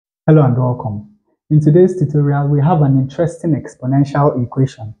Hello and welcome. In today's tutorial, we have an interesting exponential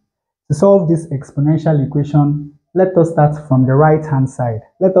equation. To solve this exponential equation, let us start from the right-hand side.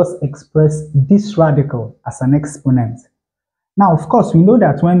 Let us express this radical as an exponent. Now, of course, we know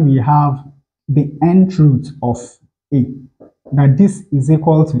that when we have the nth root of a, that this is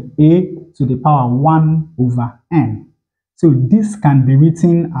equal to a to the power 1 over n. So this can be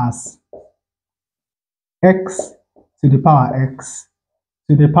written as x to the power x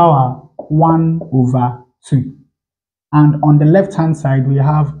to the power 1 over 2. And on the left hand side, we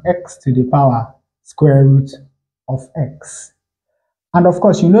have x to the power square root of x. And of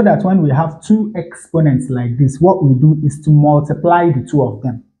course, you know that when we have two exponents like this, what we do is to multiply the two of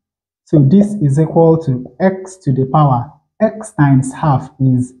them. So this is equal to x to the power x times half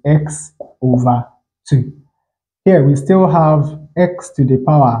is x over 2. Here we still have x to the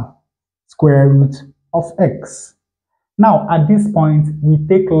power square root of x. Now, at this point, we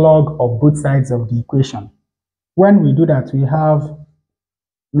take log of both sides of the equation. When we do that, we have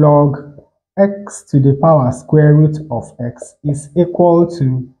log x to the power square root of x is equal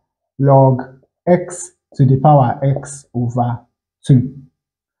to log x to the power x over 2.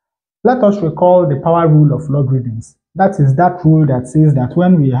 Let us recall the power rule of logarithms. That is that rule that says that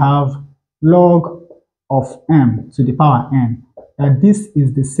when we have log of m to the power n, that this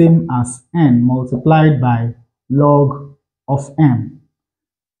is the same as n multiplied by log of m.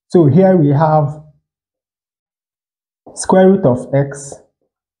 So here we have square root of x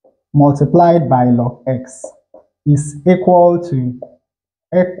multiplied by log x is equal to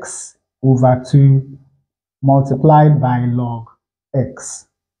x over 2 multiplied by log x.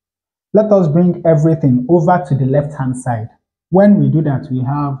 Let us bring everything over to the left hand side. When we do that, we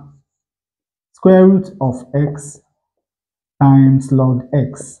have square root of x times log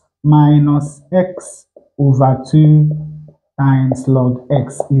x minus x over 2 times log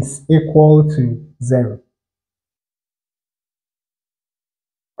x is equal to 0.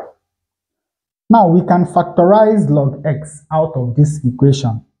 Now we can factorize log x out of this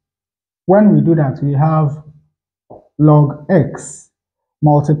equation. When we do that, we have log x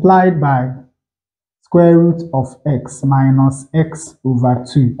multiplied by square root of x minus x over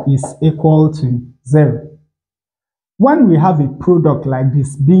 2 is equal to 0. When we have a product like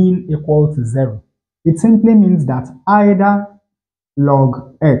this being equal to 0, it simply means that either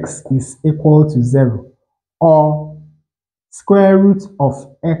log x is equal to 0 or square root of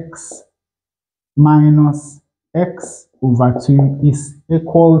x minus x over 2 is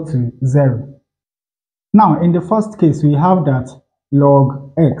equal to 0. Now, in the first case, we have that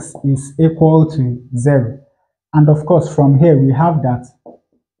log x is equal to 0. And of course, from here, we have that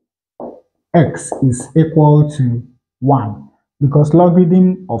x is equal to 1 because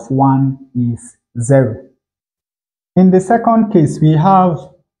logarithm of 1 is 0. In the second case, we have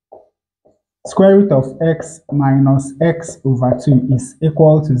square root of x minus x over 2 is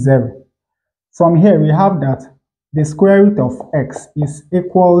equal to 0. From here, we have that the square root of x is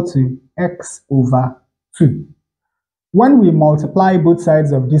equal to x over 2. When we multiply both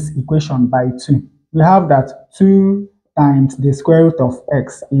sides of this equation by 2, we have that 2 times the square root of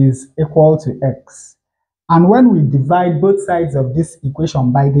x is equal to x. And when we divide both sides of this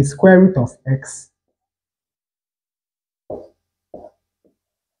equation by the square root of x,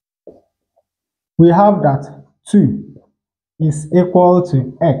 we have that 2 is equal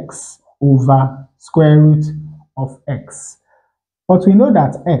to x over square root of x. But we know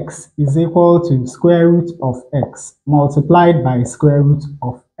that x is equal to square root of x multiplied by square root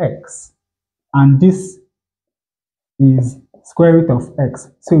of x. And this is square root of x.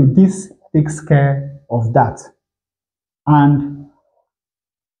 So this takes care of that. And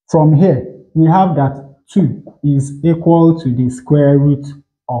from here, we have that 2 is equal to the square root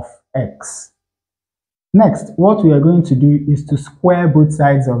of x. Next, what we are going to do is to square both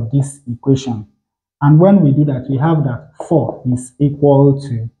sides of this equation. And when we do that, we have that 4 is equal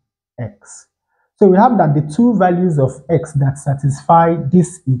to x. So we have that the two values of x that satisfy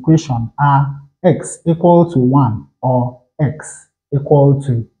this equation are x equal to 1 or x equal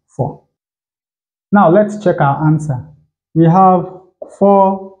to 4. Now let's check our answer. We have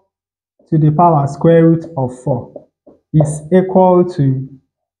 4 to the power square root of 4 is equal to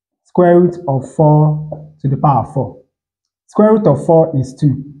square root of 4 to the power 4. Square root of 4 is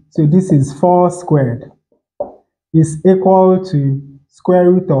 2. So this is 4 squared is equal to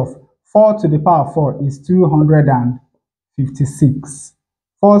square root of 4 to the power 4 is 256.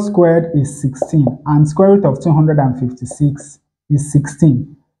 4 squared is 16 and square root of 256 is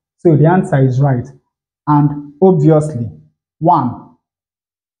 16. So the answer is right. And obviously, 1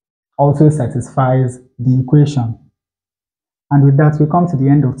 also satisfies the equation. And with that, we come to the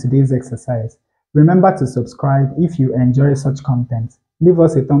end of today's exercise. Remember to subscribe if you enjoy such content. Leave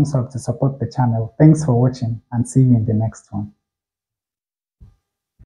us a thumbs up to support the channel. Thanks for watching and see you in the next one.